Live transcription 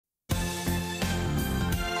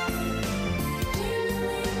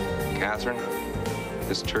Catherine,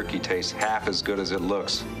 this turkey tastes half as good as it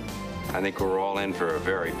looks. I think we're all in for a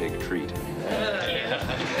very big treat.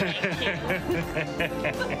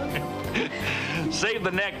 Save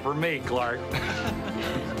the neck for me, Clark.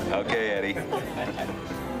 Okay, Eddie.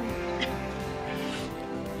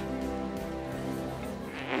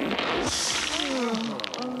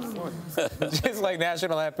 Just like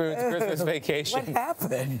National Lampoon's Christmas Vacation. What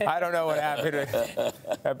happened? I don't know what happened.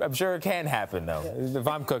 I'm sure it can happen, though, if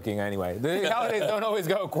I'm cooking anyway. The holidays don't always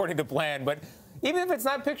go according to plan, but even if it's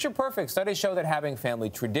not picture perfect, studies show that having family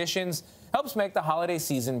traditions helps make the holiday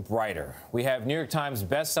season brighter. We have New York Times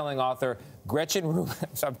best-selling author Gretchen Rubin.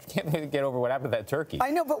 So I can't get over what happened to that turkey. I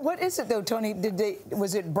know, but what is it though, Tony?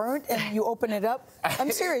 Was it burnt and you open it up?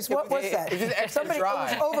 I'm serious. What was that? It's just extra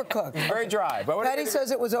dry. It was overcooked. Very dry. But Patty says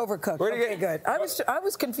it was overcooked. Okay, good. I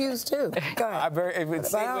was confused too. It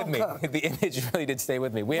stayed with me. The image really did stay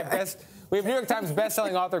with me. We have New York Times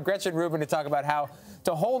best-selling author Gretchen Rubin to talk about how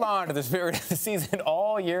to hold on to the spirit of the season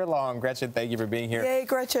all year long. Gretchen, thank you for being here. Yay,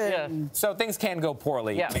 Gretchen. Yeah. So things can go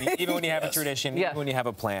poorly, even when you have a tradition, even when you have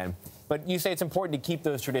a plan. But you say it's important to keep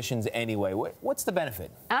those traditions anyway. What's the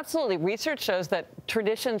benefit? Absolutely. Research shows that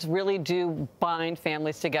traditions really do bind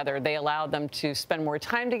families together. They allow them to spend more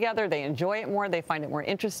time together. They enjoy it more. They find it more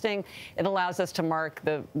interesting. It allows us to mark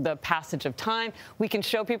the passage of time. We can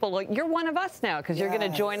show people, like, you're one of us now because you're going to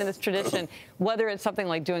join in this tradition, whether it's something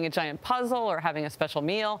like doing a giant puzzle or having a special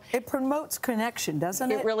meal. It promotes connection,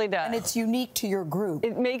 doesn't it? It really does. And it's unique to your group.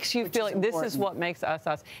 It makes you feel like this is what makes us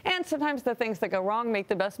us. And sometimes the things that go wrong make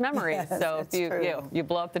the best memories. So if you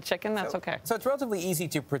blow up the chicken, that's okay. So it's relatively easy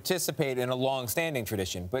to participate in a long-standing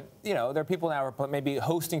tradition, but there are people now who are maybe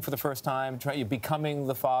hosting for the first time, becoming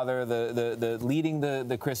the father, the leading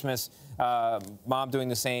the Christmas, mom doing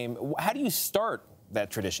the same. How do you start that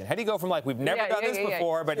tradition? How do you go from we've never done this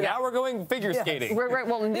before, but now we're going figure skating? Right.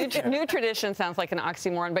 Well, new tradition sounds like an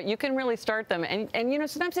oxymoron, but you can really start them. And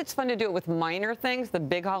sometimes it's fun to do it with minor things, the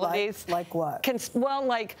big holidays. Like what?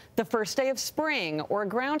 Like the first day of spring or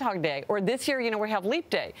Groundhog Day. Or this year, we have Leap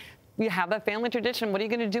Day. You have a family tradition. What are you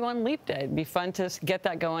going to do on Leap Day? It'd be fun to get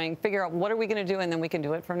that going, figure out what are we going to do, and then we can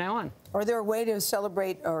do it from now on. Are there a way to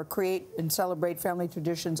celebrate or create and celebrate family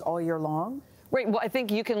traditions all year long? Right. Well, I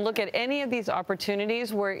think you can look at any of these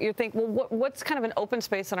opportunities where you think, well, what's kind of an open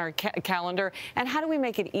space on our calendar, and how do we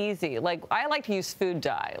make it easy? Like, I like to use food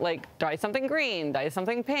dye, like dye something green, dye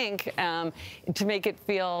something pink, to make it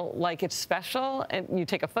feel like it's special. And you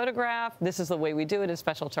take a photograph. This is the way we do it. It's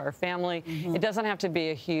special to our family. It doesn't have to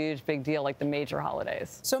be a huge, big deal like the major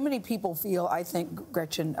holidays. So many people feel, I think,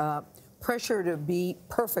 Gretchen, pressure to be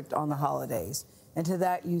perfect on the holidays. And to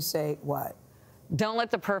that you say what? Don't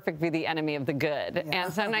let the perfect be the enemy of the good.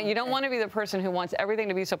 And sometimes you don't want to be the person who wants everything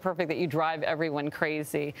to be so perfect that you drive everyone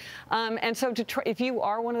crazy. And so if you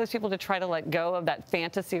are one of those people to try to let go of that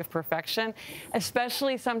fantasy of perfection,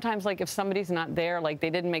 especially sometimes like if somebody's not there, like they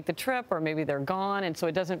didn't make the trip or maybe they're gone, and so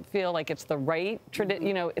it doesn't feel like it's the right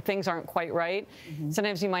things aren't quite right.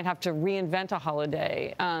 Sometimes you might have to reinvent a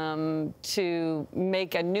holiday to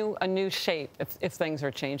make a new shape if things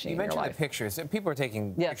are changing in your life. You mentioned the pictures. People are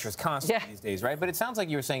taking pictures constantly these days, right? But it sounds like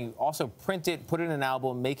you were saying also print it, put it in an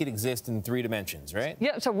album, make it exist in 3 dimensions, right?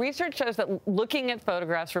 Yeah, so research shows that looking at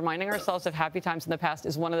photographs, reminding ourselves of happy times in the past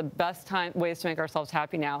is one of the best ways to make ourselves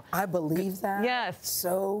happy now. I believe that. Yes.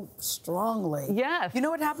 So strongly. Yes. You know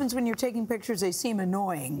what happens when you're taking pictures? They seem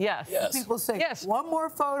annoying. Yes. People say, one more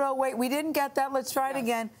photo, wait, we didn't get that, let's try it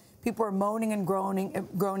again. People are moaning and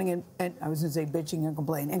groaning, and I was going to say bitching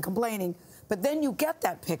and complaining. But then you get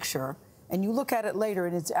that picture, and you look at it later,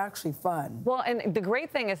 and it's actually fun. Well, and the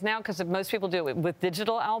great thing is now, because most people do it with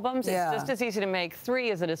digital albums, it's just as easy to make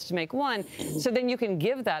 3 as it is to make 1. So then you can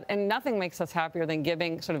give that, and nothing makes us happier than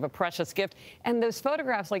giving sort of a precious gift. And those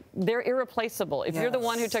photographs, like, they're irreplaceable. If you're the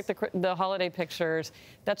one who took the holiday pictures,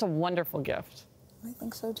 that's a wonderful gift. I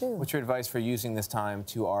think so, too. What's your advice for using this time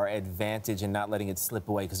to our advantage and not letting it slip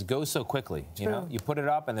away? Because it goes so quickly. You put it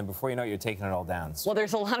up, and then before you know it, you're taking it all down. Well,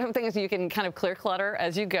 there's a lot of things you can kind of clear clutter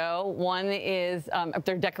as you go. One is if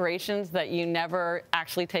there are decorations that you never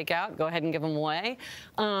actually take out, go ahead and give them away.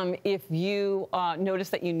 If you notice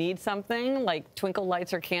that you need something, like twinkle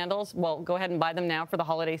lights or candles, well, go ahead and buy them now for the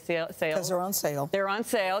holiday sale. Because they're on sale. They're on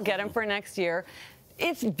sale. Get them for next year.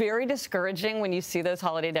 It's very discouraging when you see those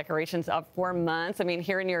holiday decorations up for months. I mean,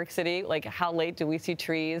 here in New York City, like, how late do we see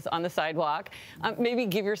trees on the sidewalk? Maybe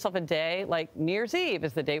give yourself a day, like New Year's Eve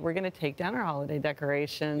is the date we're going to take down our holiday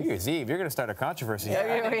decorations. New Year's Eve, you're going to start a controversy.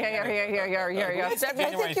 Yeah. I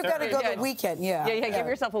think you've got to go the weekend, yeah. Yeah, give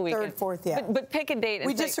yourself a weekend. Third, fourth, yeah. But pick a date. And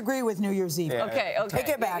we disagree with New Year's Eve. Yeah. Okay. Take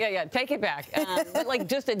it back. Yeah, take it back. But like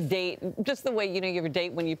just a date, just the way, you have a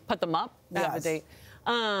date when you put them up, you have a date.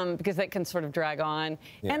 Because that can sort of drag on.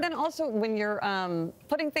 Yeah. And then also when you're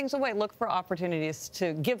putting things away, look for opportunities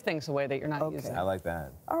to give things away that you're not using. I like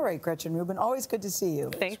that. All right, Gretchen Rubin, always good to see you.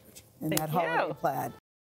 Thank in that holiday plaid.